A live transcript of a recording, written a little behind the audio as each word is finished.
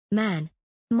Man.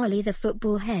 Molly the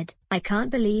football head. I can't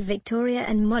believe Victoria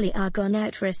and Molly are gone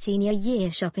out for a senior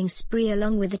year shopping spree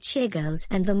along with the cheergirls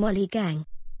and the Molly gang.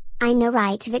 I know,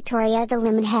 right, Victoria the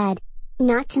lemon head.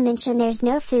 Not to mention there's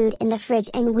no food in the fridge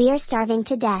and we're starving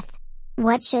to death.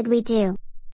 What should we do?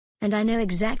 And I know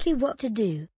exactly what to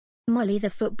do. Molly the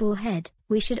football head,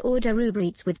 we should order Uber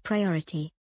Eats with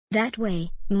priority. That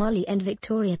way, Molly and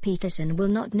Victoria Peterson will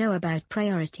not know about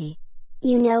priority.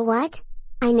 You know what?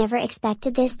 I never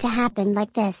expected this to happen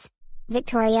like this.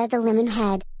 Victoria the lemon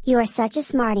head, you are such a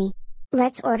smarty.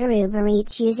 Let's order Uber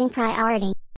Eats using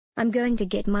priority. I'm going to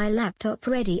get my laptop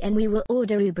ready and we will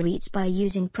order Uber Eats by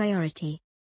using priority.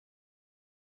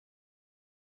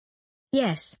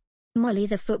 Yes. Molly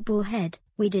the football head,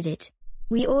 we did it.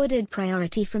 We ordered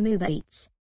priority from Uber Eats.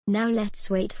 Now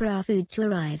let's wait for our food to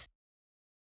arrive.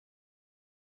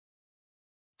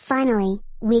 Finally,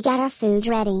 we got our food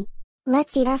ready.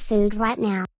 Let's eat our food right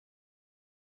now.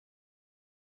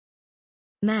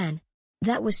 Man.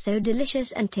 That was so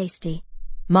delicious and tasty.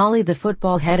 Molly the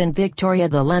football head and Victoria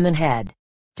the lemon head.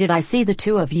 Did I see the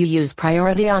two of you use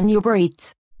priority on Uber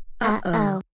Eats?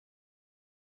 Uh-oh.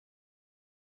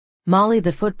 Molly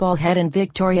the football head and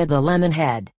Victoria the lemon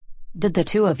head. Did the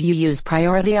two of you use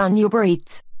priority on Uber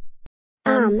Eats?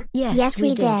 Yes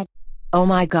we did. Oh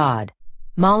my God.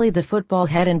 Molly the football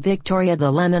head and Victoria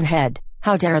the lemon head,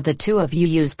 how dare the two of you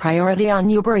use priority on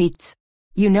Uber Eats?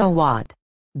 You know what?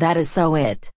 That is so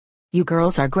it. You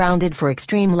girls are grounded for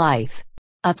extreme life.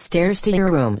 Upstairs to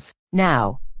your rooms,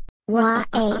 now.